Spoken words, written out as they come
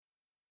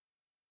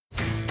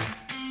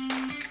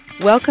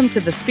Welcome to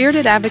the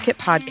Spirited Advocate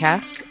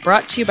podcast,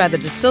 brought to you by the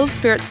Distilled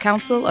Spirits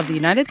Council of the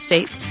United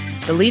States,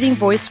 the leading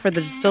voice for the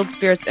distilled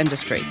spirits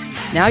industry.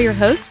 Now your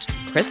host,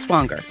 Chris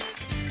Swanger.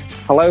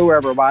 Hello,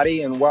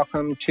 everybody, and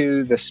welcome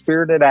to the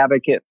Spirited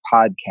Advocate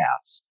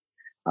podcast.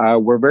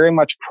 We're very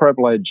much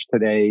privileged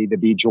today to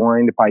be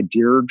joined by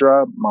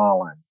Deirdre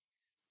Mahlan,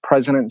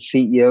 President and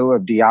CEO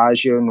of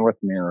Diageo North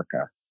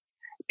America.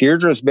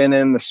 Deirdre's been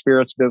in the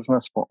spirits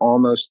business for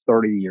almost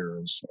 30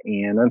 years.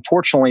 And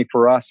unfortunately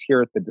for us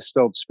here at the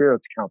Distilled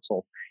Spirits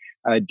Council,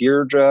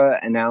 Deirdre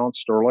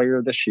announced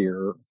earlier this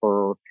year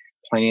her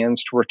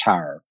plans to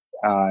retire.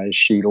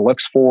 She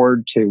looks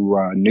forward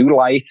to new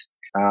life.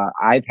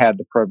 I've had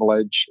the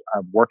privilege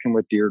of working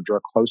with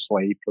Deirdre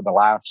closely for the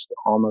last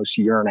almost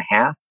year and a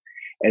half,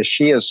 as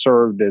she has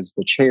served as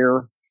the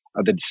chair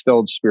of the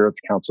Distilled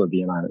Spirits Council of the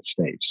United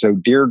States. So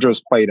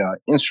Deirdre's played an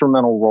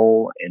instrumental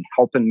role in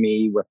helping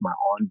me with my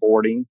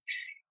onboarding,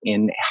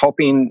 in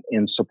helping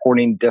and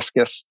supporting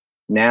Discus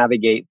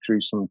navigate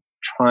through some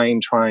trying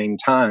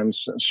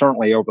times,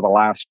 certainly over the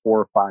last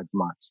 4 or 5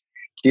 months.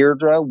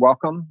 Deirdre,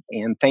 welcome,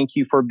 and thank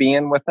you for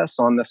being with us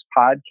on this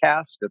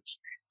podcast. It's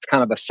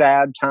kind of a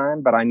sad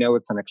time, but I know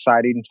it's an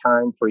exciting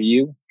time for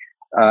you.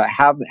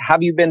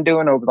 Have you been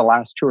doing over the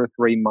last 2 or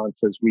 3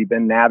 months as we've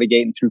been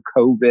navigating through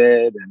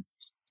COVID and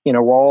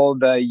all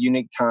the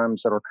unique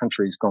times that our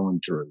country's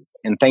going through?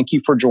 And thank you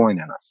for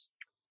joining us.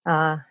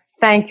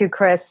 Thank you,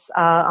 Chris.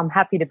 I'm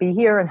happy to be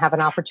here and have an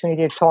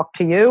opportunity to talk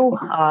to you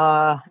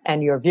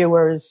and your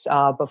viewers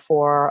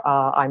before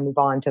I move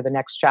on to the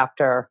next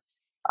chapter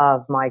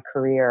of my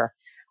career.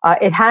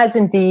 It has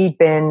indeed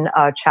been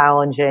a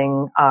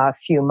challenging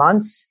few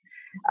months.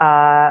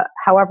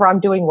 However, I'm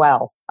doing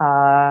well.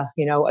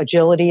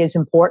 Agility is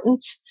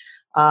important.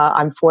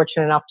 I'm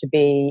fortunate enough to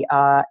be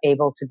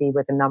able to be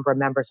with a number of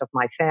members of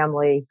my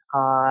family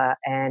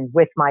and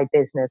with my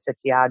business at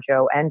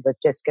Diageo and with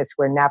Discus.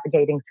 We're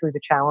navigating through the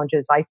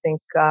challenges, I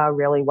think,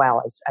 really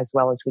well as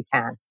we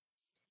can.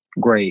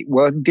 Great.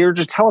 Well,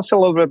 Deirdre, tell us a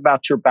little bit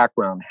about your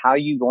background, how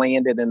you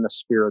landed in the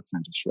spirits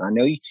industry. I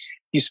know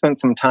you spent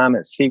some time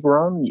at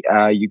Seagram.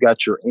 You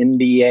got your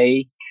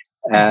MBA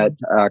at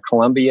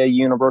Columbia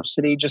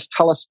University. Just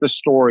tell us the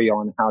story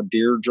on how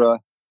Deirdre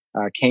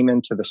came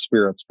into the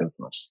spirits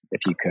business, if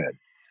you could.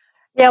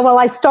 Yeah, well,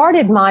 I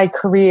started my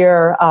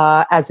career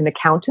as an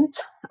accountant.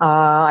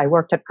 I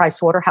worked at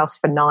Pricewaterhouse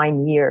for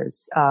 9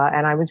 years,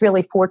 and I was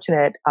really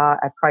fortunate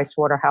at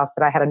Pricewaterhouse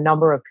that I had a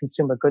number of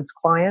consumer goods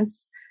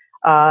clients.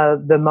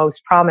 The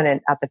most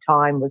prominent at the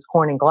time was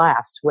Corning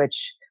Glass,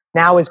 which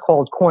now is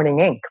called Corning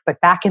Inc. But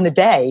back in the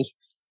day,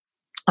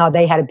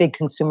 they had a big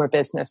consumer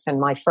business, and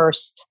my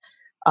first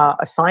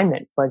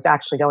assignment was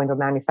actually going to a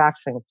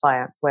manufacturing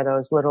plant where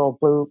those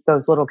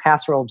little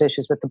casserole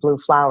dishes with the blue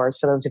flowers,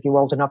 for those of you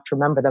old enough to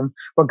remember them,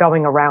 were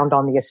going around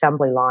on the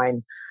assembly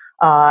line.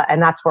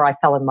 And that's where I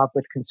fell in love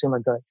with consumer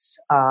goods.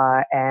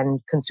 And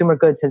consumer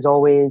goods has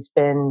always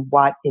been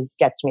what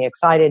gets me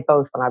excited,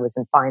 both when I was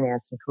in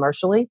finance and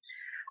commercially.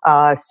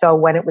 So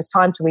when it was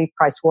time to leave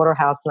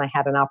Pricewaterhouse and I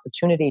had an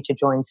opportunity to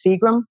join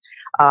Seagram,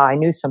 I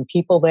knew some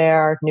people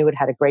there, knew it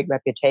had a great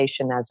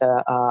reputation as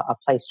a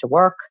place to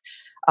work.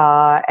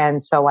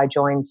 And so I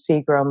joined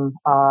Seagram,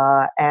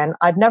 and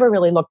I've never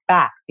really looked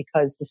back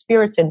because the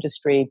spirits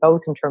industry,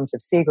 both in terms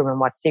of Seagram and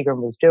what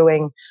Seagram was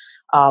doing,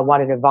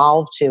 what it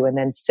evolved to, and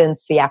then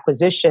since the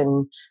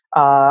acquisition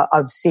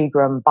of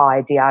Seagram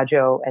by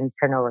Diageo and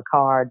Pernod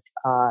Ricard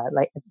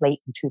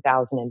late in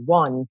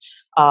 2001,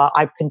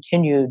 I've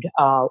continued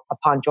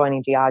upon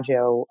joining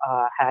Diageo,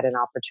 had an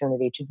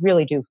opportunity to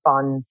really do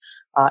fun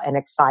and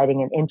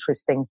exciting and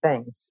interesting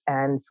things.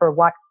 And for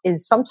what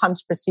is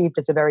sometimes perceived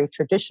as a very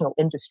traditional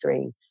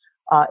industry,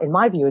 in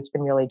my view, it's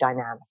been really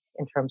dynamic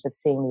in terms of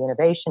seeing the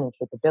innovation and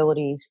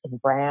capabilities in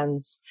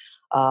brands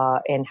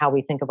and how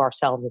we think of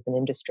ourselves as an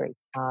industry.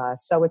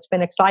 So it's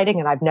been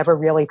exciting, and I've never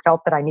really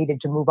felt that I needed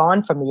to move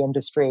on from the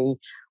industry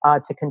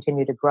to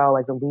continue to grow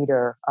as a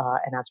leader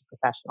and as a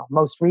professional.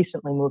 Most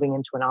recently, moving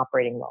into an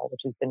operating role,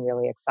 which has been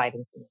really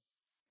exciting for me.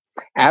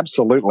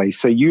 Absolutely.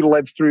 So you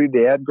lived through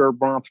the Edgar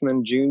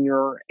Bronfman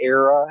Jr.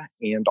 era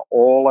and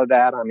all of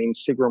that. I mean,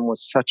 Seagram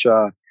was such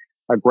a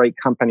great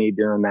company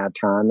during that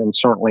time, and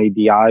certainly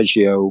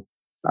Diageo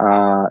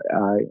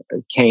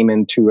came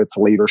into its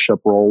leadership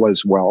role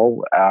as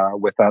well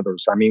with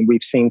others. I mean,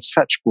 we've seen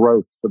such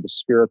growth for the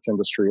spirits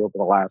industry over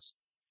the last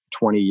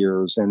 20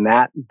 years, and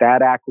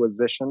that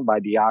acquisition by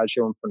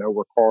Diageo and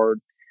Pernod Ricard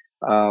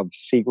of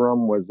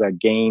Seagram was a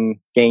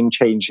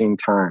game-changing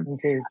time.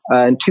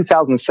 In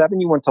 2007,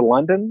 you went to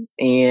London,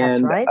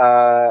 and That's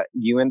right.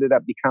 You ended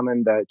up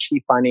becoming the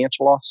chief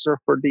financial officer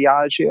for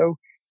Diageo.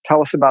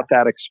 Tell us about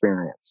that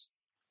experience.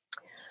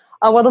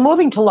 Well, the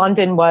moving to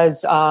London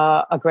was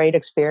a great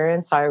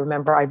experience. I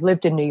remember I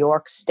lived in New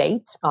York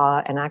State,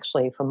 and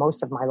actually for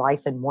most of my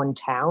life in one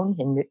town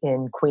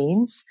in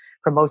Queens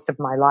for most of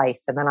my life.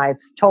 And then I've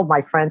told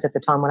my friends at the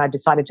time when I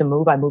decided to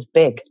move, I moved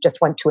big,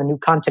 just went to a new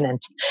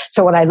continent.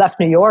 So when I left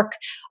New York,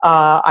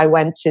 I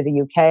went to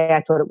the UK.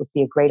 I thought it would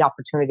be a great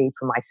opportunity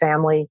for my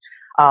family.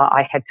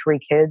 I had 3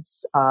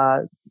 kids.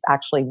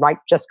 actually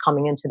just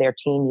coming into their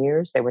teen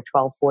years. They were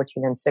 12,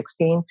 14, and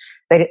 16.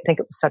 They didn't think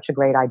it was such a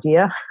great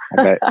idea.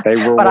 I bet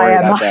they were worried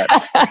about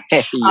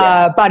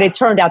that. But it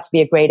turned out to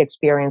be a great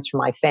experience for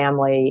my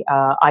family.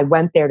 I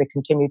went there to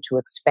continue to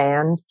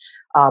expand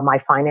my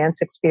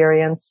finance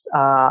experience.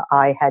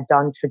 I had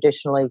done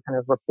traditionally kind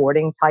of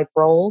reporting type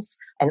roles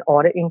and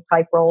auditing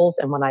type roles.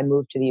 And when I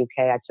moved to the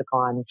UK, I took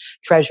on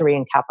treasury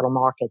and capital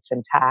markets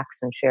and tax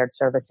and shared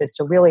services.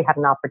 So really had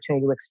an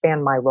opportunity to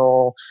expand my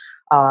role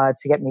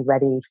to get me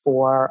ready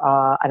for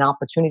an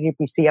opportunity to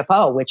be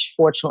CFO, which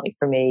fortunately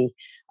for me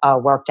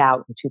worked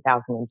out in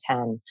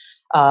 2010.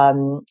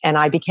 And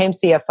I became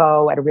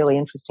CFO at a really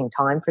interesting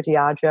time for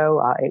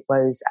Diageo. It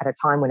was at a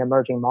time when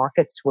emerging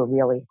markets were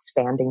really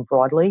expanding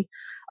broadly.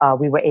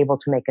 We were able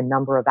to make a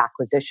number of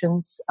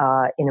acquisitions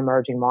in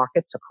emerging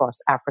markets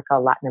across Africa,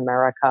 Latin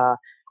America,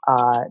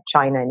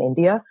 China, and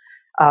India.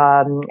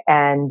 And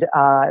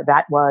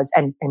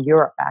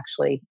Europe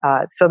actually.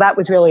 So that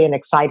was really an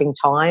exciting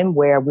time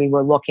where we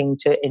were looking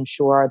to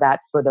ensure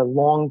that for the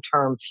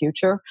long-term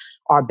future,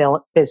 our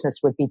business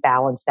would be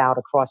balanced out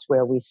across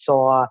where we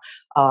saw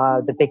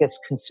the biggest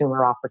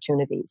consumer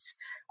opportunities.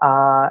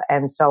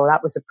 And so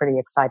that was a pretty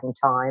exciting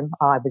time.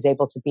 I was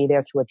able to be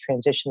there through a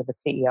transition of the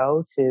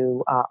CEO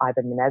to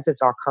Ivan Menezes,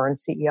 our current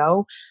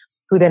CEO,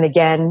 who then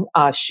again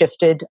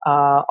shifted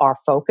our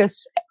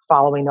focus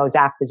following those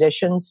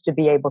acquisitions to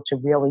be able to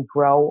really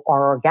grow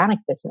our organic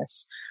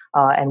business.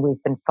 And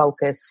we've been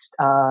focused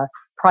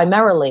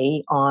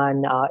primarily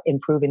on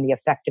improving the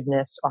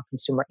effectiveness, our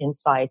consumer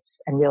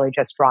insights, and really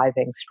just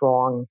driving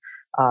strong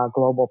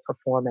global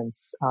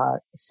performance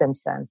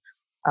since then.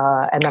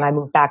 And then I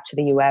moved back to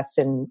the US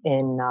in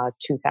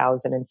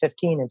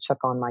 2015 and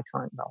took on my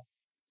current role.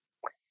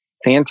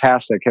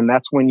 Fantastic. And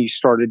that's when you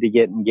started to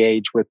get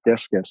engaged with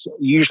Discus.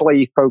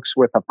 Usually folks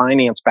with a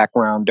finance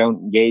background don't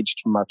engage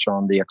too much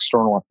on the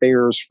external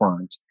affairs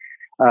front.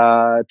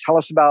 Tell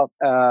us about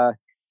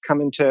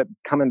coming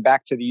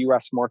back to the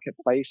U.S.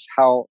 marketplace,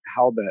 how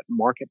the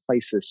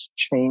marketplace has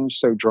changed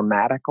so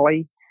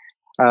dramatically,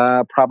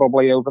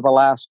 probably over the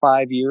last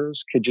 5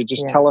 years. Could you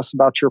just tell us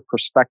about your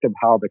perspective,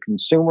 how the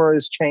consumer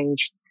has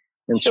changed,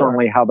 and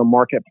certainly how the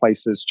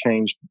marketplace has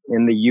changed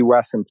in the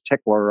U.S. in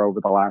particular over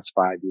the last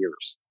 5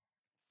 years?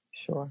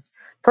 Sure.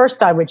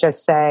 First, I would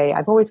just say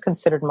I've always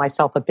considered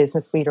myself a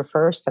business leader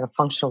first and a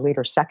functional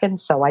leader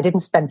second. So I didn't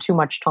spend too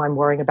much time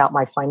worrying about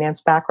my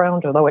finance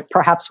background, although it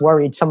perhaps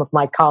worried some of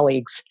my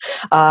colleagues.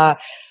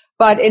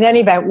 But in any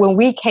event, when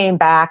I came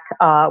back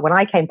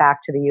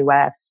to the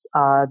U.S.,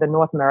 the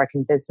North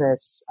American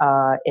business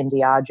in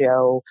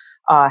Diageo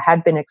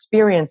had been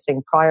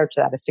experiencing prior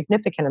to that a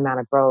significant amount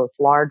of growth,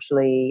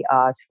 largely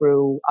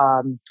through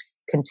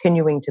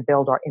continuing to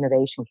build our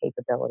innovation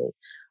capability.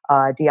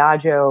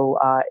 Diageo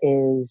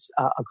is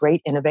a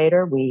great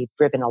innovator. We've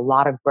driven a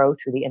lot of growth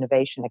through the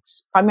innovation,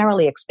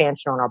 primarily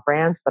expansion on our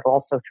brands, but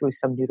also through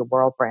some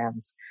new-to-world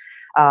brands.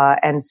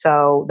 And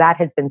so that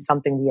had been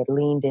something we had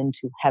leaned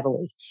into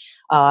heavily.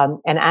 And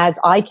as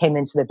I came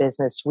into the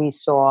business, we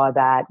saw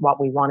that what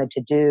we wanted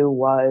to do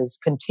was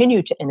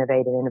continue to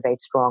innovate and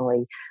innovate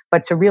strongly,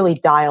 but to really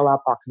dial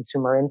up our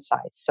consumer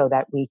insights so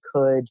that we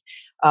could,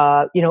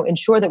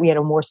 ensure that we had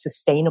a more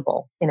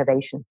sustainable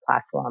innovation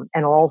platform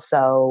and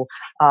also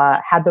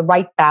had the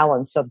right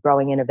balance of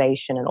growing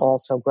innovation and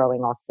also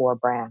growing our core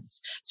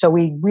brands. So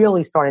we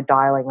really started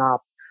dialing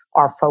up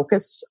our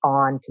focus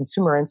on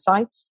consumer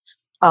insights,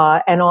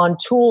 and on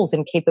tools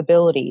and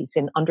capabilities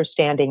in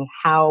understanding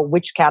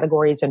which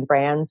categories and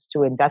brands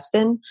to invest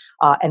in,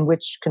 and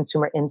which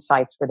consumer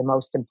insights were the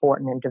most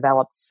important, and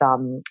developed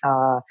some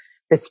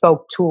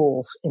bespoke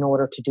tools in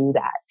order to do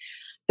that.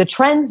 The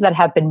trends that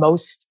have been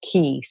most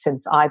key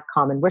since I've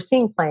come, and we're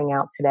seeing playing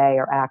out today,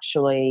 are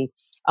actually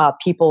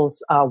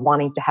people's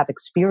wanting to have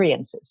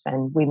experiences.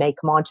 And we may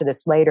come on to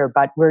this later,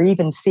 but we're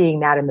even seeing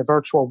that in the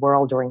virtual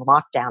world during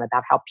lockdown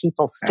about how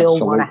people still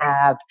want to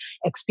have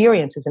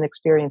experiences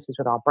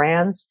with our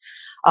brands.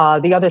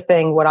 The other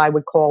thing, what I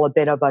would call a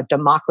bit of a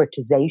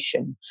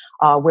democratization,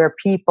 where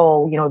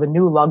people, the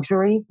new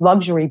luxury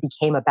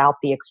became about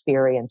the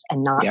experience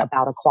and not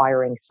about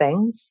acquiring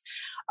things.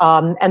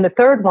 And the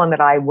third one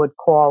that I would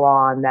call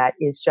on that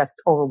is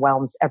just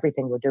overwhelms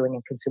everything we're doing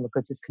in consumer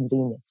goods is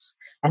convenience.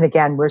 And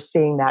again, we're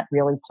seeing that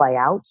really play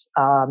out.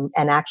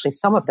 And actually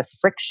some of the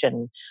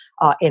friction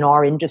in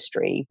our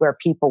industry where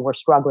people were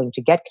struggling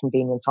to get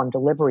convenience on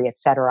delivery, et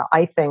cetera.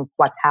 I think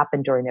what's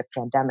happened during the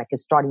pandemic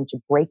is starting to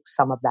break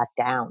some of that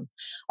down,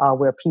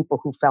 where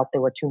people who felt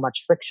there were too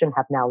much friction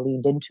have now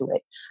leaned into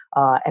it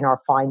and are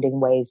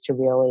finding ways to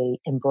really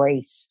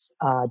embrace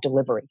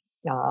delivery.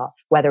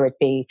 Whether it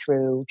be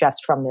through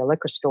just from their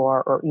liquor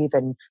store or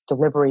even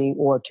delivery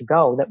or to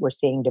go that we're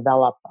seeing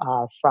develop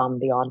from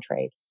the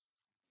on-trade.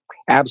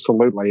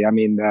 Absolutely. I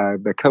mean,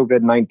 the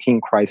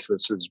COVID-19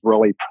 crisis has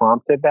really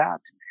prompted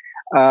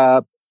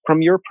that.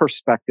 From your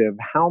perspective,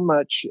 how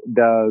much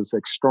does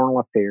external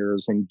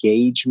affairs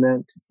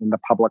engagement in the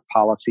public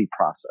policy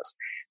process,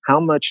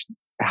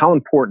 how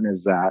important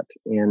is that,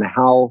 and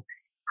how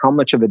how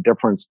much of a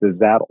difference does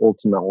that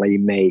ultimately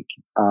make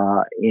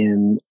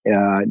in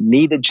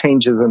needed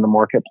changes in the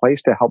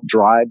marketplace to help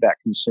drive that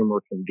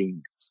consumer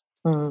convenience?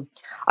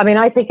 I mean,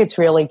 I think it's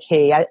really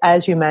key.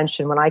 As you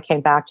mentioned, when I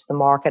came back to the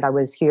market, I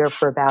was here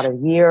for about a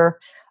year.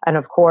 And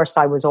of course,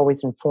 I was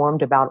always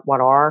informed about what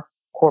our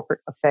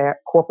corporate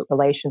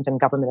relations and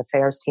government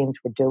affairs teams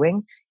were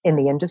doing in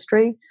the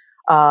industry.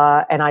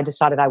 And I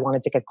decided I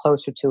wanted to get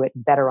closer to it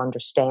and better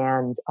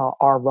understand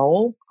our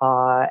role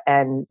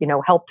and,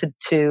 help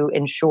to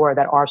ensure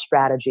that our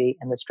strategy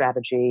and the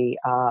strategy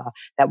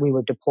that we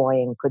were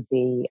deploying could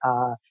be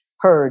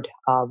heard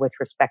with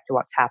respect to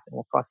what's happening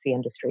across the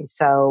industry.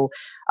 So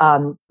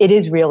it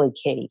is really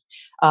key.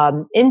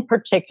 In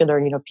particular,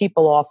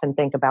 people often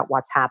think about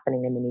what's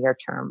happening in the near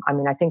term. I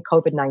mean, I think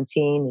COVID-19,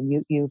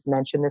 and you've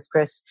mentioned this,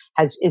 Chris,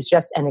 is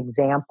just an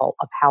example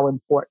of how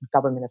important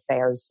government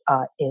affairs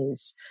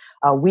is.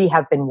 We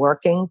have been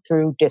working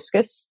through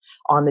DISCUS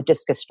on the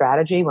DISCUS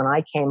strategy. When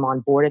I came on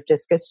board at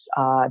DISCUS,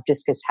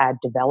 DISCUS had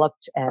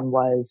developed and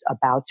was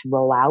about to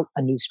roll out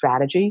a new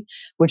strategy,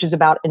 which is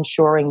about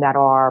ensuring that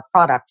our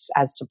products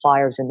as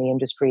suppliers in the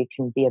industry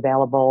can be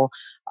available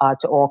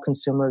to all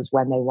consumers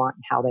when they want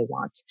and how they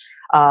want.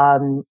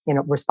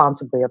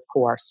 Responsibly, of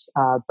course,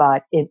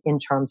 but in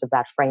terms of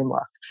that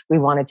framework, we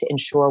wanted to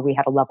ensure we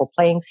had a level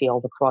playing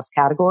field across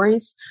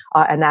categories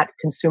and that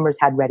consumers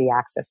had ready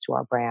access to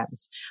our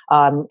brands.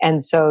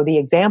 And so the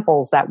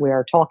examples that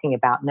we're talking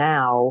about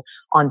now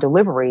on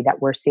delivery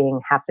that we're seeing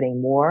happening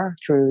more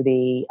through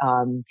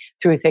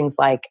through things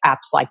like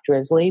apps like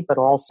Drizzly, but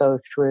also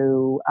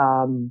through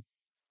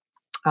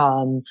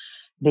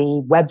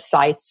the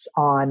websites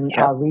on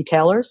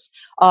retailers,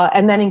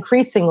 and then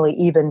increasingly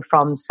even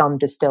from some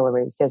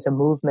distilleries. There's a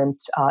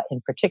movement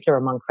in particular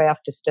among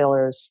craft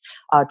distillers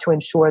to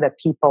ensure that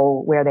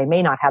people where they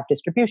may not have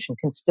distribution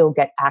can still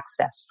get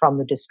access from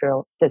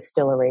the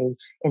distillery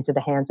into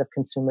the hands of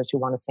consumers who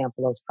want to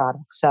sample those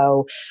products.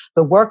 So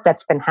the work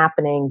that's been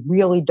happening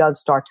really does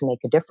start to make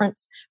a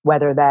difference,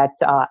 whether that,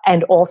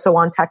 and also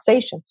on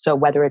taxation. So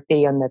whether it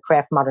be on the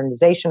Craft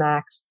Modernization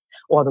Acts,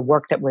 or the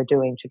work that we're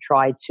doing to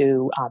try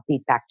to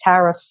beat back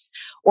tariffs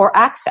or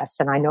access.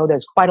 And I know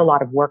there's quite a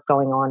lot of work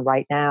going on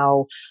right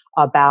now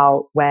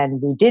about when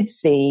we did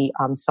see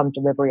some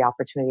delivery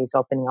opportunities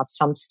opening up.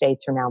 Some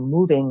states are now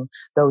moving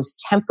those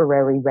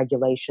temporary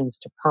regulations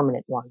to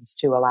permanent ones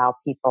to allow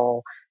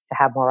people to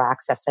have more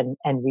access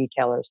and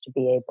retailers to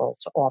be able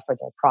to offer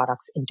their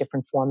products in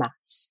different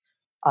formats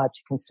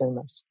to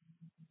consumers.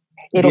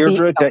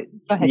 Deirdre,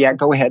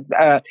 go ahead.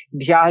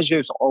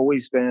 Diageo's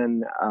always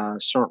been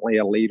certainly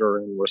a leader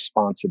in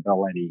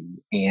responsibility,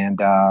 and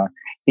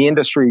the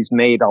industry's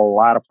made a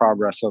lot of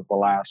progress over the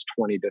last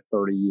 20 to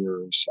 30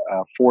 years,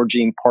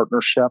 forging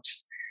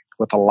partnerships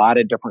with a lot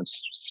of different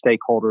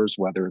stakeholders,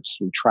 whether it's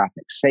through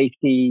traffic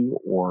safety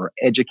or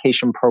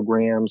education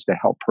programs to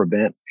help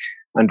prevent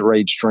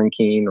underage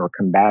drinking or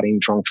combating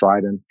drunk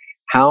driving.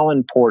 How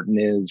important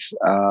is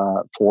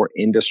for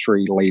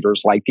industry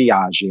leaders like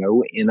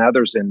Diageo and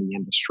others in the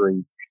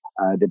industry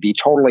to be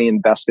totally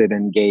invested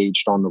and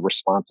engaged on the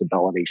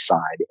responsibility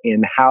side?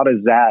 And how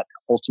does that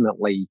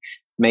ultimately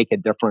make a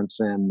difference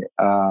in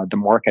the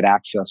market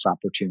access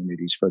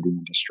opportunities for the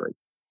industry?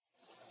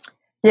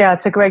 Yeah,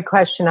 it's a great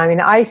question. I mean,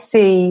 I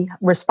see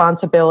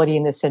responsibility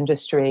in this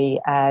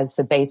industry as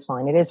the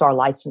baseline. It is our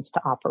license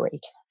to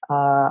operate.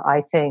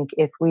 I think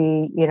if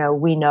we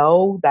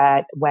know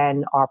that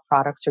when our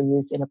products are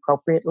used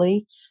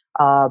inappropriately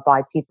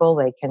by people,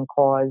 they can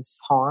cause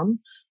harm.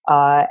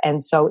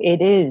 And so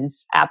it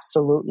is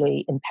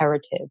absolutely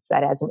imperative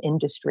that as an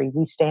industry,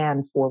 we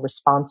stand for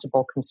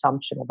responsible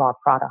consumption of our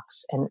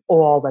products and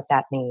all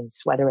that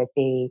means, whether it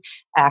be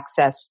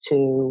access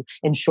to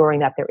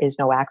ensuring that there is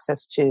no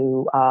access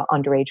to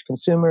underage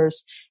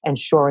consumers,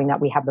 ensuring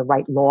that we have the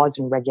right laws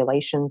and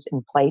regulations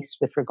in place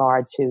with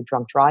regard to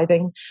drunk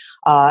driving,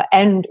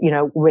 and,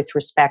 with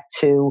respect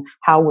to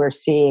how we're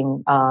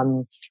seeing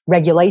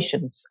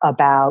regulations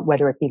about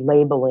whether it be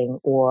labeling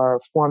or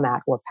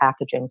format or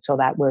packaging so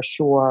that we're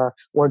sure,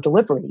 or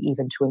delivery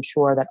even, to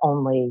ensure that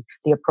only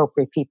the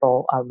appropriate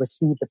people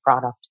receive the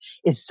product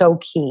is so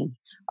key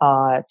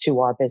to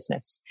our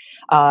business.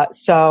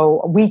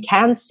 So we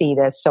can see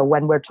this. So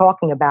when we're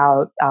talking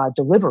about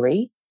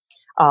delivery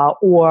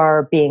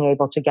or being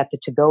able to get the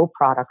to-go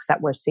products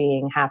that we're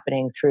seeing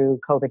happening through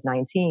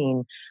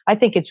COVID-19, I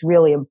think it's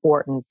really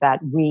important that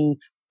we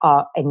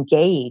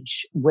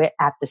engage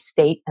at the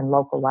state and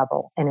local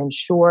level and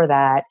ensure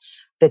that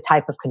the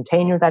type of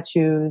container that's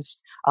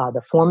used,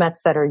 the formats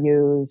that are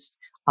used,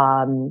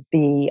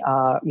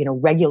 the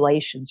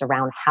regulations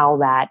around how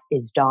that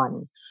is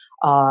done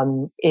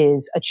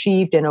is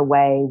achieved in a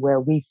way where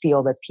we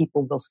feel that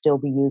people will still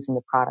be using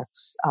the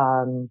products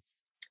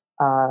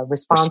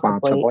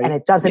responsibly, and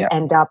it doesn't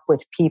end up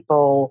with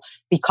people,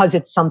 because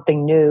it's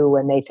something new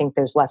and they think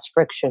there's less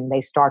friction, they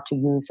start to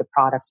use the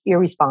products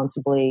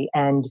irresponsibly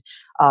and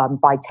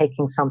by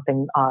taking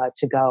something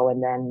to go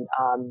and then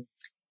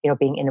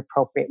being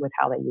inappropriate with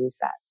how they use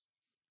that.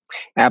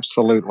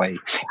 Absolutely.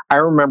 I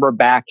remember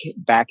back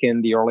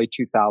in the early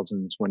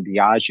 2000s when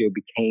Diageo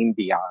became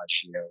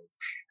Diageo.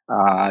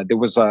 There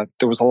was a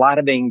lot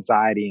of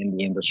anxiety in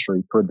the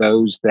industry for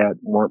those that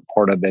weren't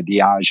part of the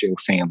Diageo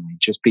family,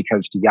 just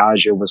because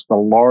Diageo was the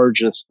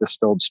largest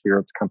distilled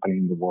spirits company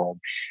in the world.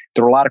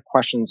 There were a lot of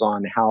questions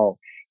on how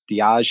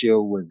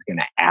Diageo was going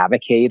to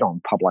advocate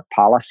on public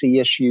policy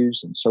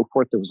issues and so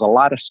forth. There was a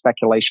lot of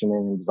speculation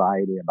and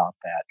anxiety about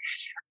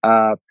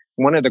that.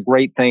 One of the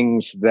great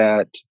things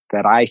that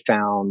I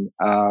found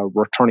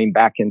returning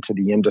back into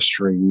the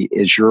industry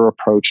is your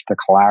approach to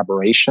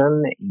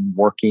collaboration and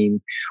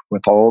working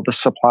with all the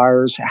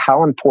suppliers.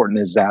 How important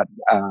is that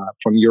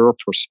from your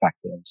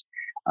perspective?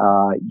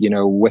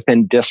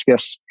 Within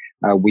Discus,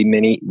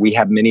 we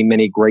have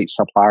many great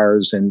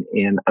suppliers,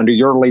 and under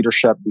your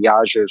leadership,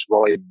 Diageo has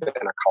really been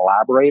a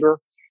collaborator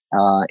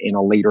and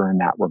a leader in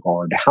that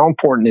regard. How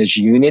important is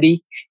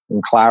unity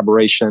and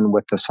collaboration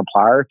with the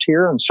supplier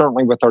tier, and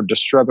certainly with our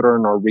distributor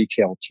and our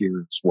retail tier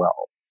as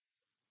well?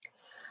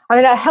 I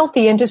mean, a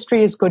healthy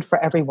industry is good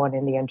for everyone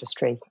in the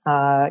industry.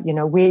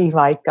 We,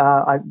 like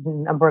a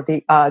number of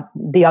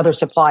the other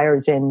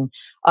suppliers in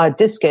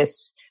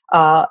Discus,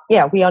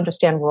 we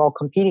understand we're all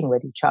competing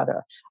with each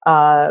other.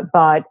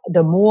 But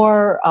the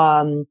more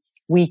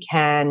we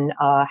can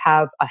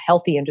have a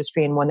healthy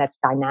industry and one that's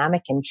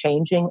dynamic and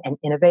changing and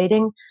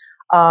innovating,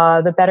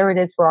 the better it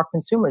is for our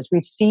consumers.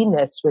 We've seen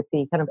this with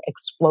the kind of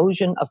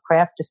explosion of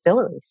craft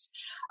distilleries.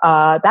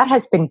 That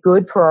has been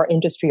good for our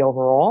industry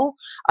overall.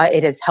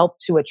 It has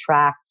helped to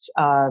attract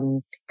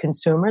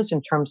consumers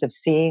in terms of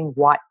seeing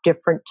what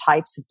different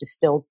types of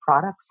distilled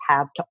products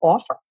have to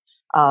offer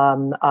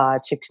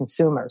to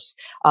consumers.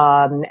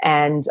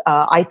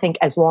 I think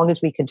as long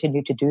as we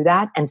continue to do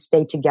that and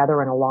stay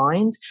together and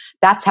aligned,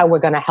 that's how we're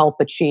going to help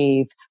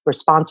achieve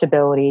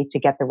responsibility to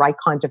get the right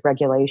kinds of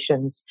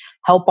regulations,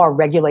 help our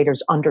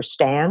regulators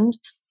understand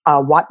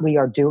what we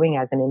are doing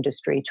as an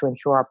industry to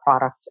ensure our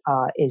product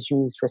is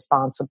used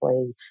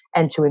responsibly,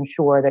 and to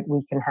ensure that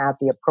we can have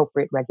the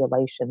appropriate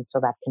regulations so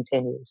that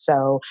continues.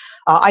 So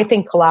I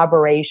think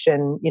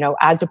collaboration,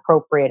 as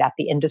appropriate at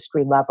the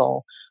industry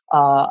level,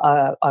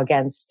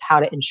 against how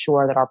to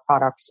ensure that our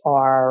products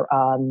are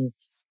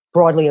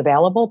broadly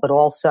available, but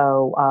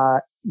also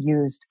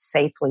used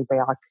safely by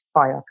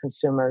our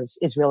consumers,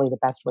 is really the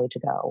best way to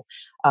go.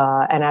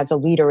 And as a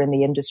leader in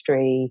the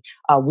industry,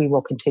 we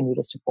will continue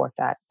to support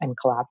that and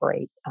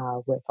collaborate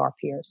with our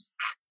peers.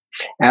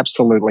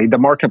 Absolutely. The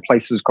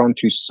marketplace has gone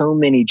through so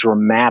many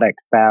dramatic,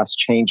 fast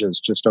changes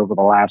just over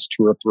the last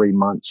 2 or 3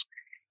 months.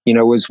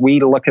 As we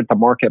look at the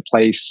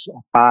marketplace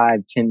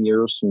 5-10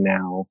 years from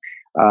now,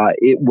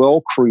 it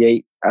will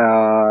create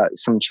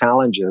some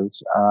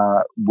challenges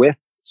with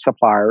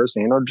suppliers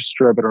and our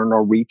distributor and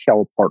our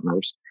retail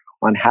partners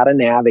on how to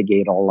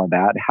navigate all of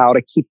that, how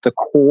to keep the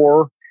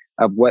core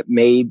of what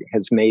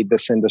has made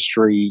this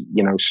industry,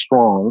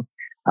 strong.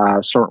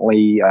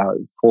 Certainly,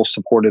 full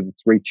support of the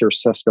 3-tier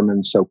system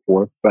and so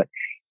forth. But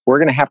we're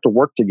going to have to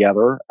work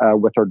together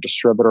with our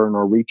distributor and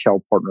our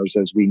retail partners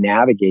as we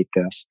navigate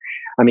this.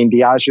 I mean,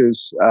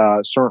 Diageo's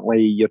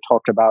certainly, you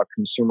talked about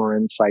consumer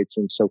insights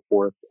and so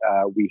forth.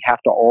 We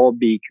have to all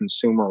be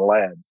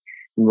consumer-led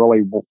and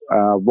really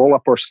roll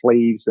up our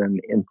sleeves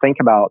and think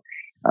about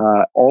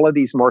all of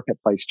these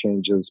marketplace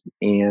changes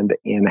and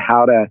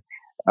how to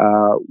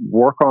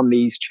work on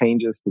these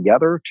changes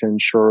together to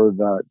ensure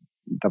the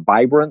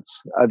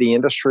vibrance of the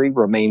industry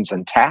remains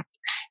intact,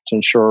 to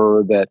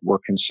ensure that we're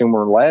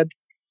consumer-led,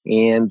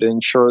 and to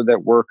ensure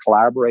that we're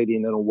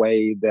collaborating in a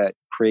way that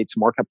creates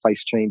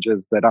marketplace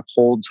changes that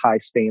upholds high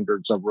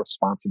standards of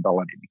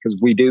responsibility, because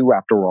we do,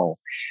 after all,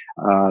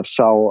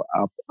 sell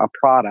a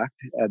product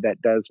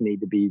that does need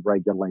to be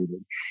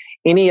regulated.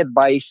 Any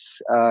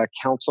advice,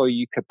 counsel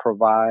you could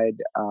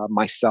provide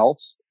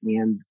myself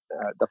and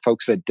the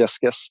folks at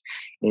Discus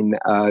and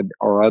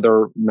our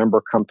other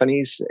member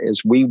companies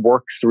as we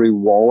work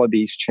through all of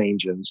these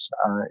changes,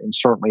 and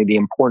certainly the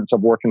importance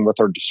of working with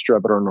our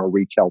distributor and our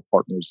retail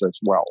partners as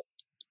well?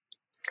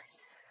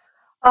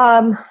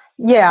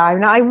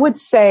 I would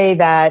say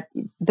that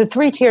the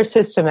 3-tier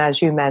system,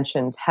 as you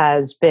mentioned,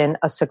 has been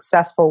a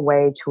successful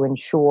way to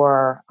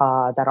ensure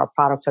that our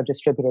products are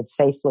distributed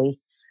safely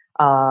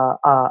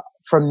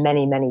for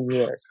many, many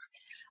years.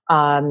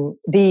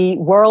 The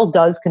world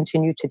does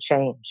continue to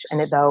change,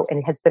 and it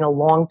has been a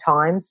long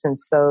time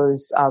since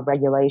those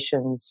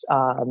regulations,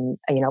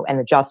 and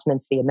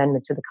adjustments, the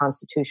amendment to the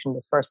Constitution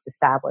was first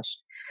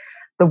established.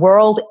 The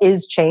world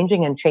is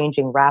changing and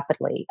changing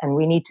rapidly, and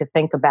we need to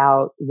think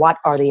about what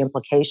are the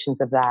implications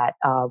of that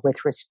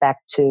with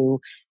respect to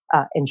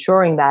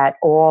ensuring that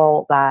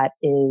all that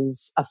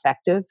is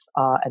effective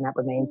and that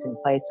remains in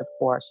place, of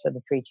course, for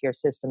the 3-tier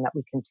system, that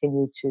we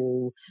continue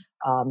to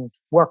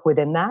work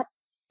within that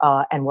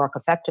and work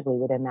effectively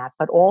within that.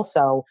 But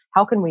also,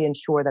 how can we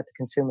ensure that the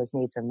consumer's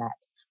needs are met?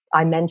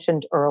 I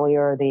mentioned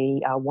earlier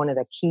one of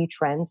the key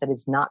trends that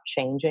is not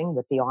changing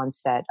with the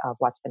onset of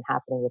what's been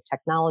happening with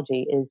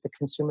technology is the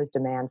consumer's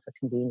demand for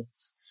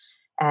convenience.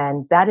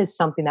 And that is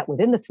something that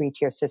within the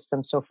 3-tier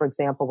system, so for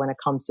example, when it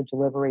comes to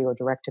delivery or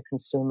direct to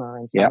consumer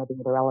and some of the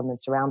other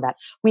elements around that,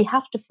 we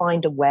have to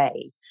find a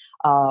way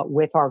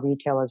with our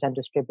retailers and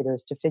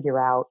distributors to figure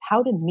out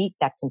how to meet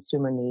that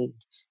consumer need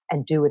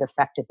and do it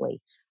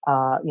effectively,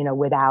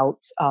 without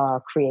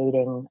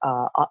creating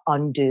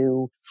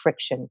undue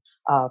friction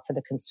for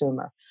the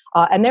consumer.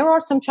 And there are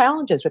some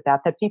challenges with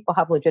that people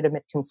have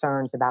legitimate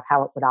concerns about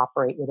how it would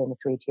operate within the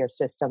 3-tier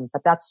system.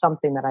 But that's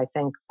something that I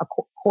think,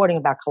 according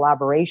about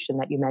collaboration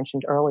that you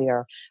mentioned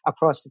earlier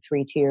across the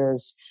 3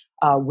 tiers,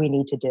 we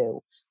need to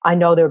do. I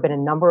know there have been a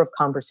number of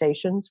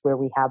conversations where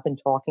we have been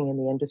talking in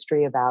the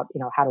industry about,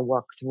 how to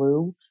work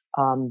through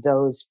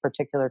those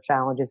particular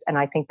challenges. And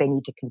I think they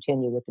need to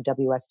continue with the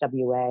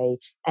WSWA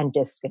and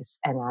DISCUS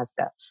and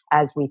ASDA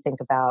as we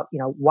think about,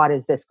 what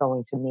is this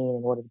going to mean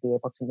in order to be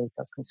able to meet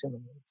those consumer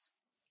needs.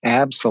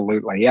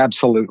 Absolutely.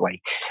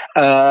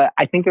 I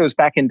think it was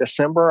back in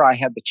December, I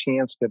had the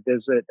chance to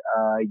visit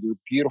your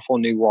beautiful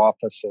new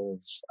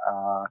offices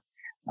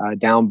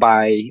down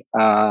by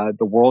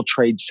the World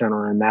Trade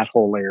Center and that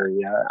whole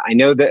area. I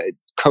know that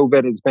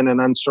COVID has been an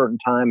uncertain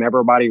time,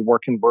 everybody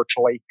working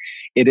virtually.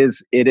 It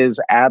is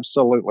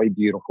absolutely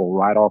beautiful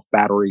right off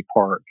Battery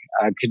Park.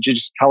 Could you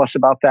just tell us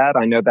about that?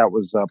 I know that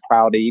was a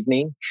proud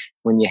evening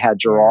when you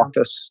had your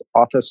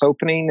office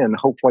opening, and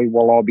hopefully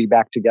we'll all be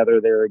back together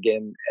there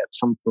again at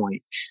some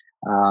point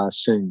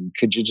soon.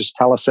 Could you just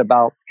tell us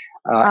about,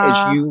 as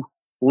you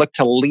look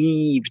to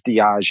leave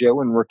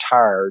Diageo and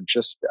retire,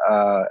 just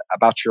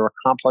about your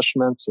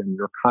accomplishments and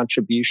your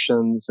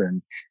contributions,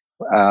 and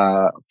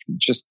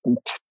just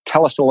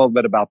tell us a little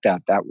bit about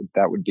that. That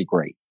would be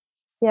great.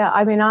 Yeah,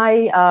 I mean,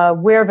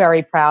 we're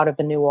very proud of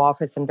the new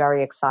office and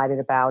very excited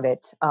about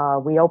it.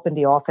 We opened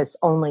the office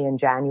only in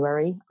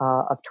January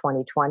of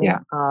 2020.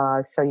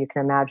 So you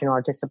can imagine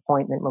our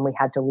disappointment when we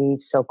had to leave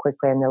so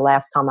quickly. And the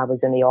last time I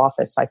was in the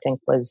office, I think,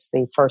 was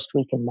the first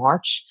week in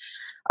March.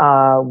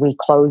 We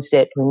closed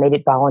it. We made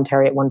it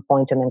voluntary at one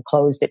point and then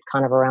closed it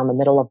kind of around the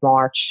middle of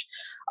March.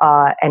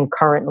 And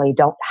currently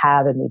don't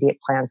have immediate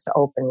plans to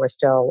open. We're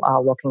still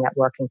looking at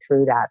working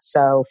through that.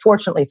 So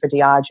fortunately for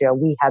Diageo,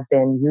 we have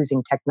been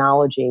using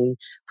technology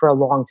for a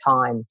long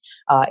time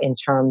in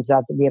terms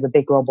of, we have a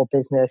big global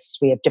business.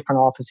 We have different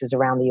offices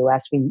around the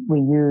U.S. We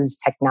use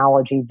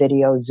technology,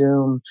 video,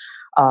 Zoom,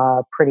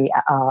 pretty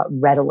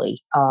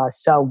readily.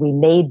 So we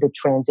made the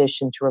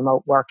transition to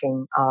remote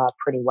working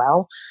pretty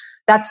well.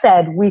 That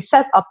said, we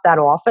set up that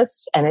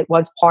office, and it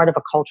was part of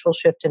a cultural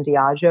shift in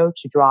Diageo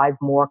to drive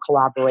more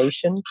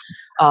collaboration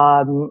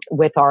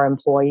with our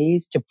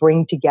employees, to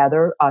bring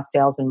together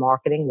sales and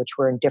marketing, which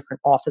were in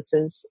different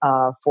offices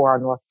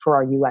for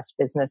our U.S.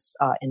 business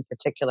in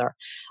particular.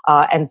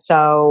 And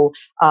so,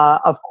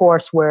 of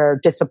course, we're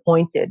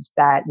disappointed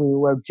that we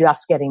were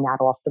just getting that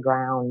off the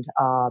ground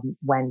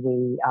when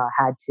we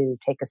had to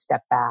take a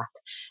step back.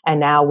 And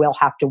now we'll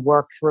have to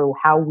work through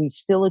how we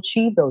still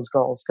achieve those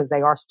goals, because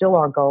they are still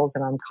our goals,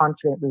 and I'm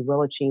confident we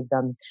will achieve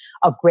them,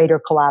 of greater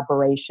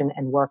collaboration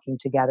and working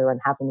together and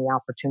having the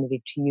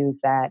opportunity to use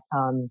that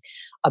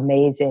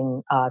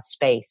amazing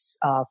space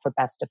for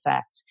best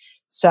effect.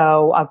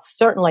 So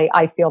certainly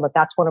I feel that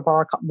that's one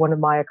of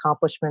my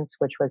accomplishments,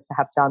 which was to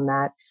have done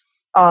that.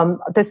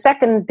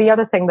 The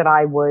other thing that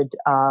I would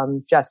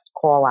just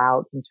call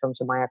out in terms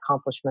of my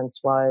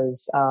accomplishments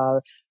was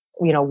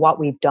what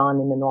we've done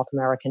in the North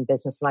American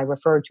business. And I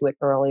referred to it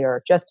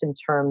earlier, just in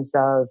terms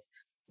of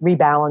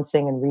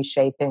rebalancing and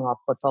reshaping our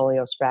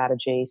portfolio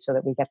strategy so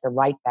that we get the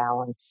right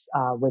balance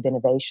with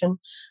innovation.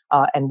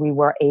 And we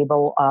were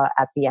able,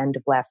 at the end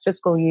of last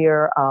fiscal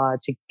year,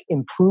 to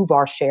improve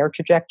our share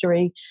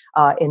trajectory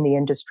in the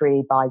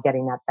industry by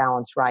getting that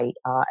balance right.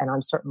 And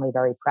I'm certainly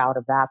very proud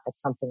of that.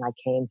 That's something I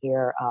came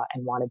here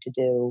and wanted to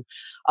do.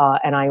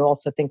 And I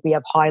also think we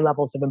have high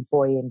levels of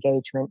employee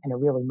engagement and a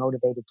really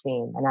motivated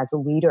team. And as a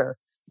leader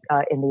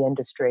in the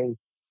industry,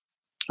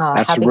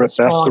 having a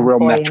strong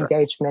employee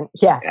engagement,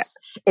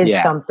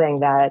 is something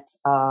that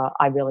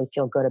I really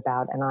feel good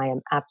about. And I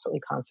am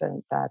absolutely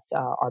confident that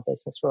our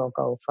business will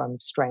go from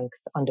strength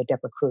under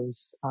Deborah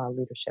Cruz's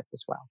leadership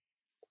as well.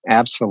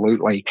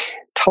 Absolutely.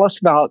 Tell us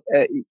about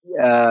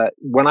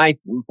when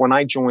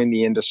I joined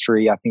the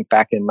industry, I think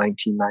back in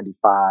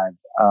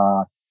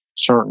 1995,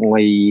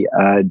 certainly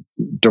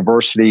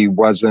diversity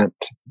wasn't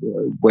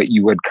what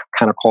you would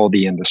kind of call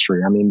the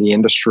industry. I mean, the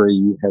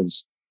industry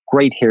has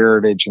great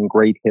heritage and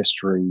great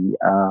history.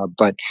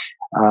 But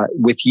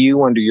with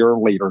you under your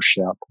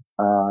leadership,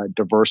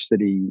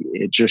 diversity,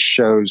 it just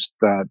shows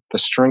the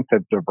strength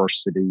of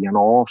diversity in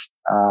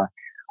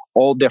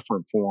all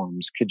different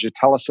forms. Could you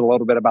tell us a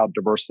little bit about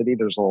diversity?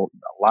 There's a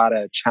lot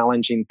of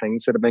challenging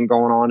things that have been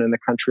going on in the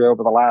country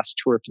over the last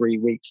 2 or 3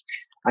 weeks.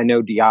 I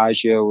know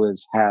Diageo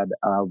has had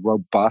a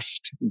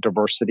robust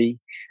diversity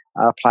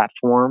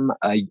platform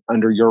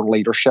under your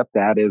leadership.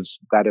 That is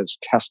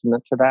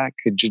testament to that.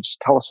 Could you just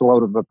tell us a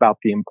little bit about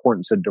the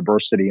importance of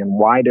diversity, and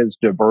why does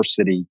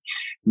diversity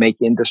make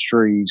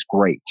industries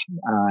great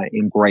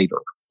and greater?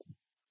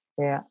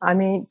 Yeah, I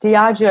mean,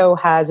 Diageo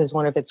has as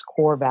one of its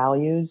core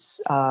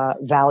values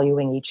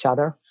valuing each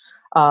other.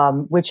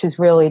 which is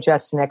really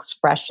just an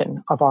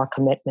expression of our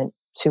commitment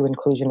to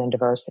inclusion and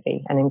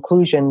diversity. And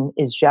inclusion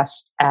is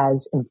just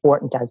as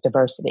important as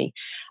diversity.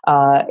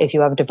 If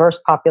you have a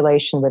diverse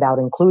population without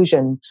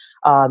inclusion,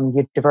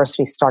 your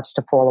diversity starts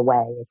to fall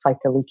away. It's like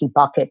the leaky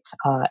bucket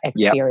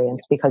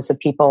experience, because the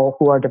people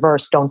who are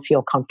diverse don't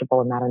feel comfortable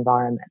in that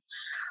environment.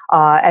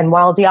 And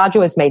while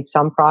Diageo has made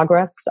some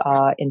progress,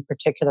 in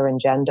particular in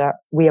gender,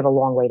 we have a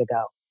long way to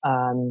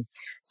go.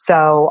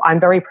 So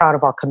I'm very proud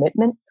of our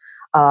commitment.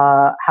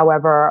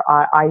 However,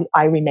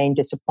 I remain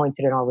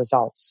disappointed in our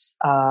results.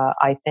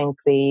 I think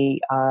the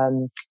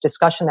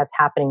discussion that's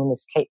happening in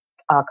this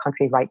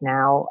country right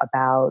now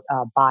about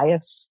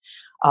bias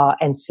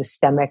and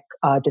systemic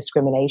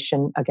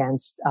discrimination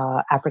against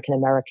African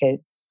American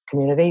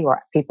community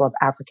or people of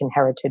African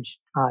heritage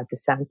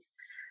descent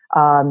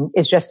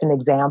is just an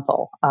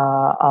example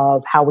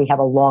of how we have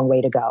a long way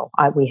to go.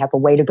 We have a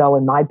way to go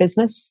in my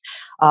business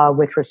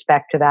with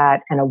respect to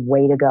that, and a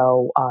way to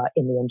go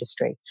in the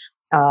industry.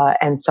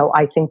 And so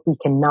I think we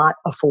cannot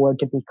afford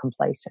to be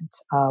complacent.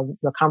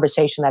 The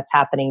conversation that's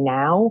happening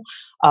now,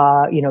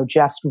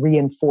 just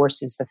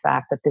reinforces the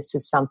fact that this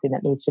is something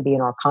that needs to be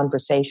in our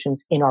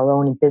conversations, in our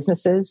own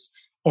businesses,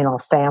 in our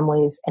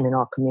families, and in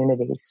our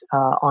communities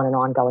on an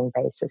ongoing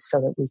basis, so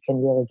that we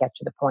can really get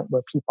to the point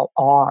where people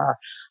are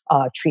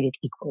treated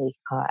equally,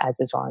 as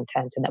is our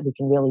intent, and that we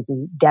can really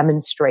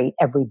demonstrate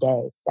every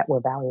day that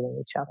we're valuing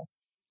each other.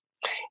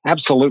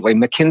 Absolutely.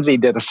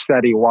 McKinsey did a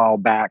study a while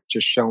back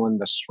just showing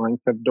the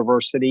strength of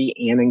diversity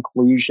and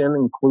inclusion.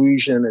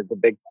 Inclusion is a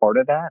big part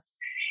of that.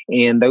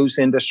 And those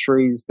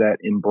industries that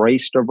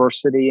embrace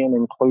diversity and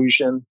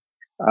inclusion,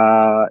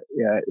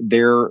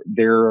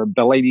 their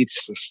ability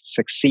to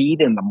succeed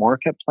in the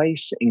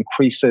marketplace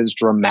increases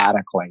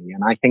dramatically.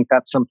 And I think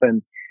that's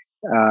something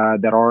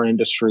that our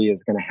industry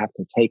is going to have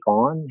to take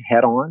on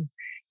head on.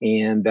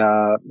 And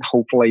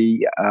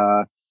hopefully,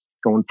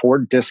 going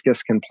forward,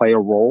 Discus can play a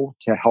role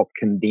to help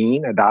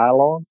convene a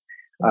dialogue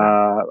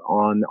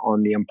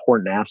on the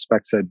important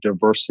aspects of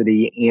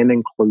diversity and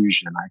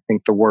inclusion. I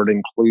think the word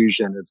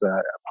inclusion is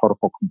a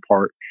critical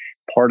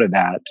part of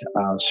that,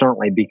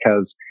 certainly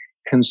because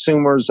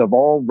consumers of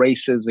all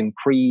races and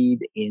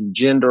creed and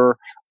gender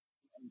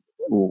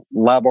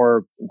love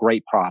our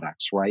great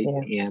products, right?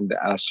 Yeah. And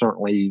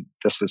certainly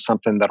this is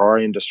something that our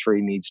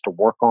industry needs to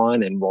work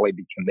on and really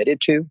be committed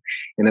to.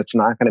 And it's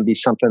not going to be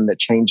something that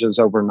changes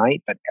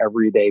overnight, but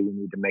every day we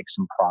need to make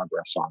some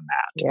progress on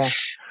that. Yeah.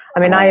 I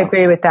mean, I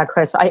agree with that,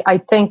 Chris.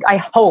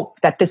 I hope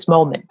that this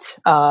moment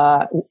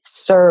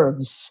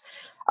serves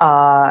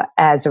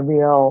as a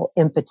real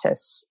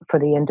impetus for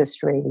the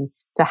industry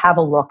to have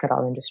a look at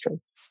our industry.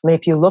 I mean,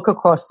 if you look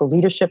across the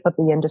leadership of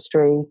the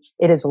industry,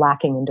 it is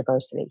lacking in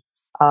diversity.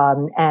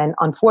 And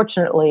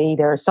unfortunately,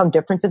 there are some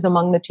differences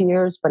among the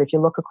tiers, but if you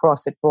look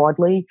across it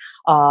broadly,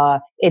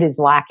 it is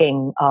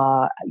lacking,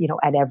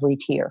 at every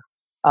tier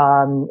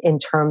in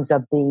terms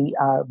of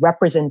the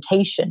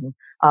representation.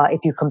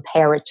 If you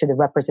compare it to the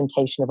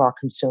representation of our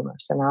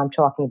consumers, and I'm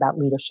talking about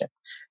leadership.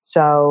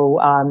 So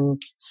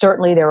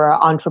certainly there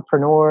are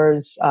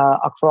entrepreneurs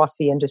across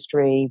the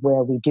industry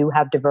where we do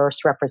have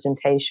diverse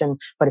representation,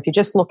 but if you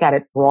just look at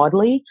it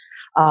broadly,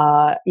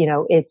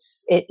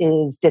 it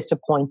is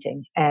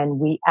disappointing, and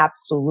we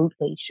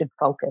absolutely should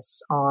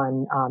focus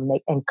on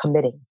and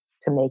committing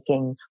to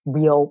making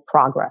real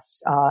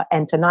progress,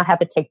 and to not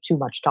have it take too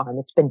much time.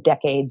 It's been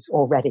decades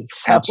already.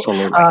 So,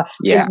 absolutely,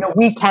 yeah.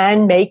 We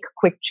can make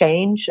quick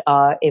change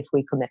if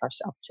we commit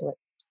ourselves to it.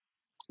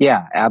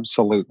 Yeah,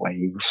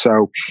 absolutely.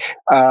 So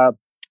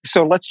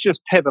let's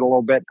just pivot a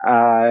little bit,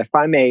 if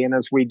I may. And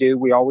as we do,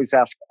 we always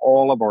ask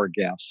all of our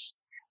guests,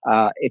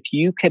 if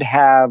you could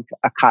have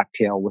a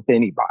cocktail with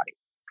anybody,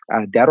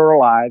 dead or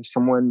alive,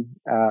 someone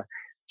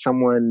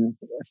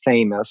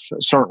famous.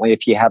 Certainly,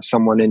 if you have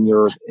someone in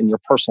your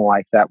personal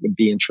life, that would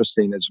be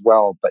interesting as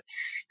well. But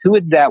who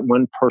would that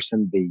one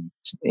person be,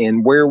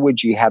 and where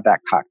would you have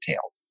that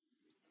cocktail?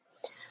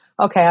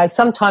 Okay, I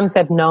sometimes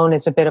have known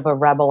as a bit of a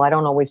rebel. I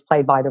don't always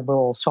play by the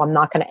rules, so I'm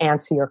not going to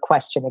answer your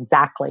question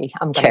exactly.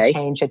 I'm going to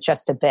change it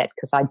just a bit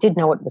because I did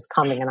know it was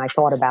coming and I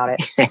thought about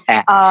it.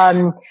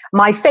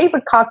 My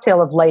favorite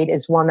cocktail of late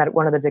is one that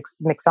one of the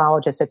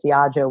mixologists at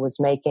Diageo was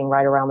making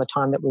right around the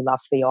time that we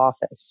left the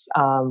office,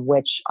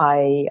 which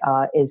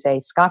is a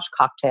Scotch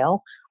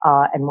cocktail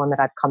and one that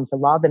I've come to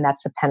love, and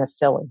that's a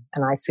penicillin.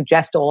 And I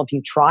suggest all of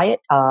you try it.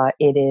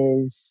 It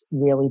is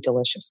really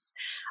delicious.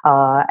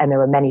 And there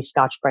are many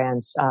Scotch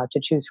brands to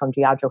choose from.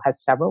 Diageo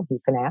has several. You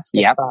can ask.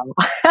 Yep.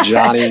 If,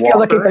 Johnny Walker. You're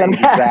looking for them.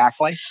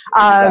 Exactly.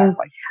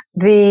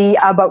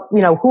 But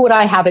who would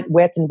I have it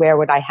with and where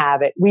would I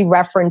have it? We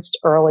referenced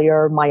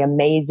earlier my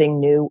amazing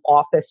new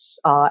office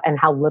and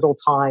how little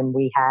time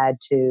we had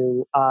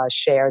to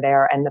share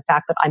there, and the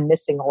fact that I'm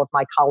missing all of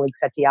my colleagues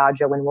at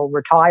Diageo and will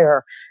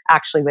retire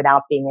actually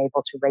without being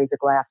able to raise a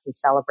glass and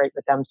celebrate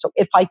with them. So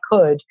if I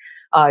could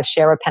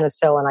share a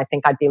penicillin, I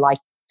think I'd be like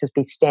to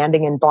be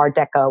standing in Bar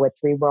Deco at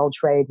 3 World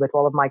Trade with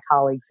all of my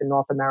colleagues in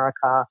North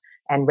America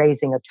and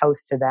raising a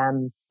toast to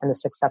them and the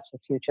successful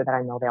future that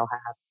I know they'll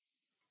have.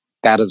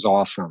 That is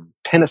awesome.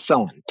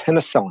 Penicillin.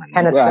 Penicillin.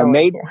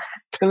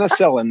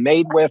 Penicillin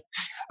made with,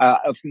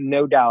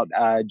 no doubt,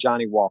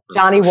 Johnnie Walker.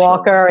 Johnnie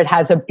Walker. Sure. It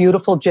has a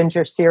beautiful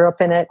ginger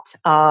syrup in it,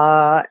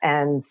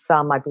 and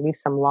I believe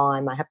some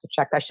lime. I have to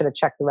check. I should have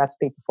checked the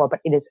recipe before,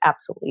 but it is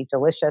absolutely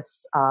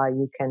delicious.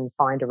 You can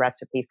find a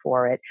recipe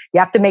for it. You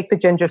have to make the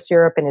ginger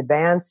syrup in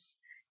advance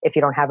if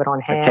you don't have it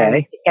on hand.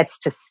 Okay. It gets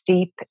to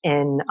steep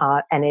in,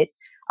 and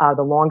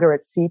the longer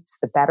it steeps,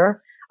 the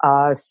better.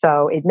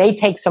 So it may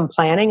take some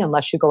planning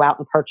unless you go out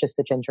and purchase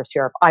the ginger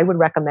syrup. I would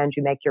recommend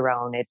you make your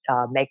own. It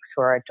makes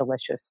for a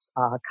delicious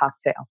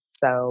cocktail.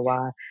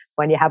 So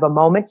when you have a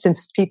moment,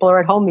 since people are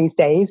at home these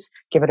days,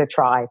 give it a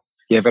try.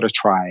 Give it a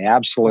try.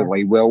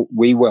 Absolutely. Yeah.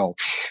 We will.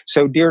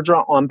 So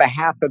Deirdre, on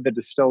behalf of the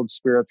Distilled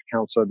Spirits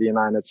Council of the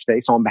United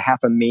States, on behalf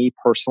of me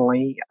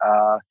personally,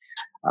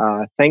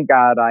 thank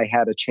God I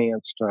had a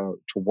chance to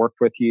work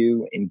with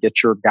you and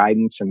get your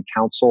guidance and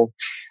counsel.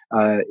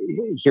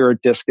 Here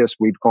at Discus,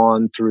 we've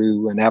gone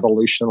through an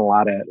evolution, a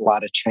lot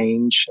of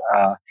change.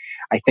 I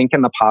think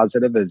in the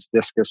positive is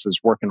Discus is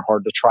working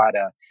hard to try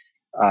to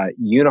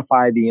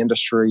unify the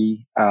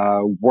industry,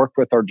 work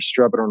with our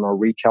distributor and our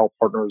retail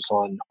partners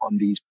on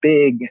these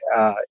big,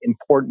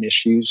 important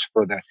issues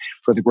for the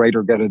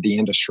greater good of the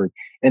industry.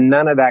 And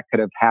none of that could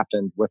have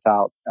happened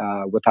without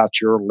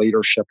your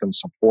leadership and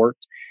support.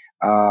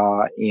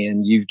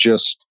 And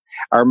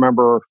I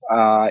remember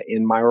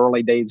in my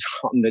early days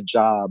on the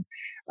job,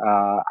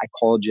 I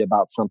called you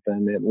about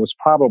something. It was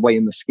probably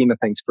in the scheme of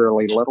things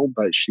fairly little,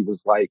 but she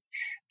was like,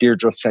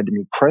 Deirdre said to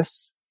me,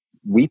 Chris,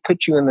 we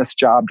put you in this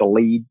job to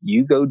lead.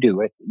 You go do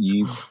it.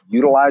 You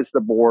utilize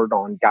the board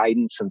on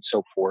guidance and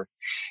so forth.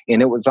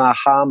 And it was an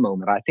aha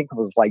moment. I think it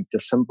was like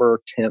December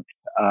 10th,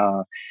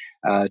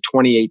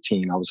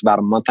 2018. I was about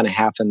a month and a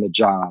half in the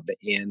job.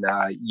 And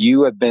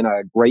you have been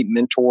a great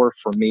mentor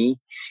for me.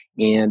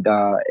 And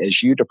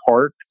as you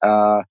depart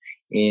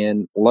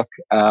and look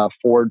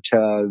forward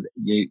to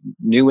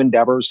new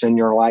endeavors in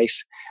your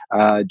life,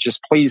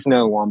 just please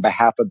know on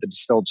behalf of the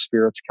Distilled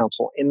Spirits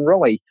Council, and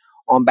really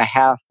on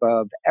behalf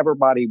of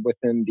everybody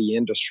within the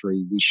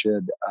industry, we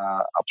should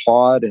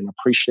applaud and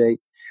appreciate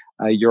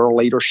your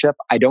leadership.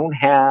 I don't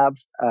have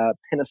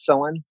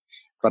penicillin,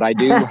 but I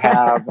do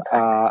have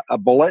a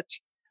bullet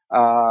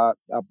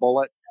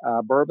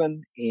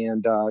bourbon,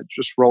 and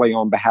just really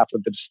on behalf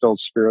of the distilled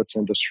spirits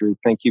industry,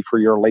 thank you for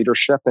your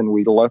leadership, and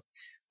we look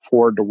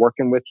forward to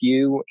working with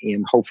you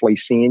and hopefully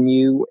seeing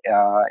you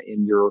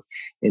in your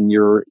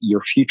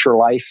future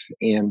life.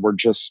 And we're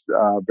just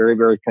very,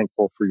 very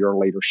thankful for your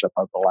leadership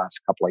over the last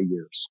couple of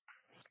years.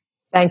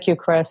 Thank you,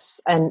 Chris.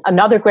 And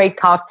another great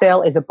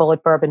cocktail is a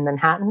Bulleit Bourbon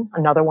Manhattan,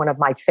 another one of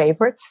my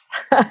favorites.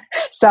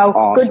 So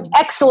awesome. Good,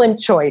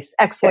 excellent choice.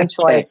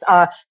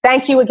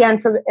 Thank you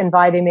again for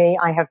inviting me.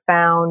 I have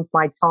found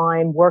my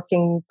time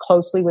working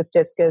closely with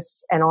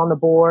Discus and on the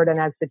board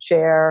and as the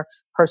chair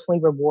personally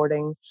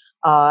rewarding.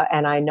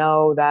 And I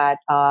know that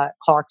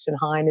Clarkson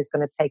Hine is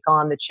going to take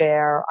on the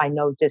chair. I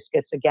know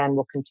Discus, again,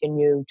 will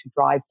continue to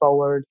drive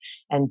forward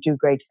and do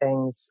great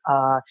things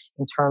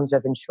in terms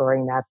of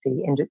ensuring that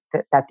the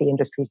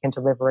industry can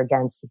deliver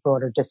against the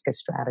broader Discus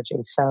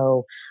strategy.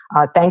 So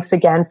thanks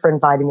again for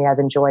inviting me. I've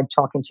enjoyed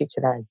talking to you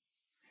today.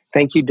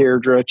 Thank you,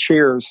 Deirdre.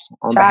 Cheers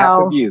on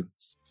behalf of you.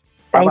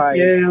 Thank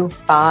you.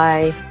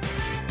 Bye.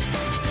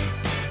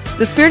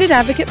 The Spirited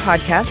Advocate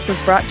podcast was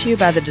brought to you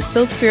by the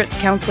Distilled Spirits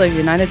Council of the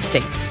United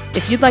States.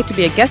 If you'd like to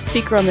be a guest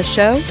speaker on the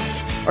show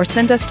or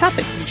send us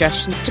topic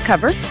suggestions to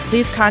cover,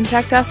 please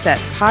contact us at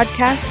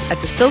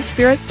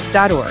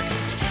podcast@distilledspirits.org.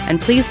 And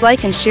please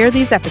like and share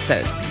these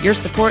episodes. Your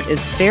support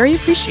is very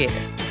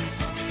appreciated.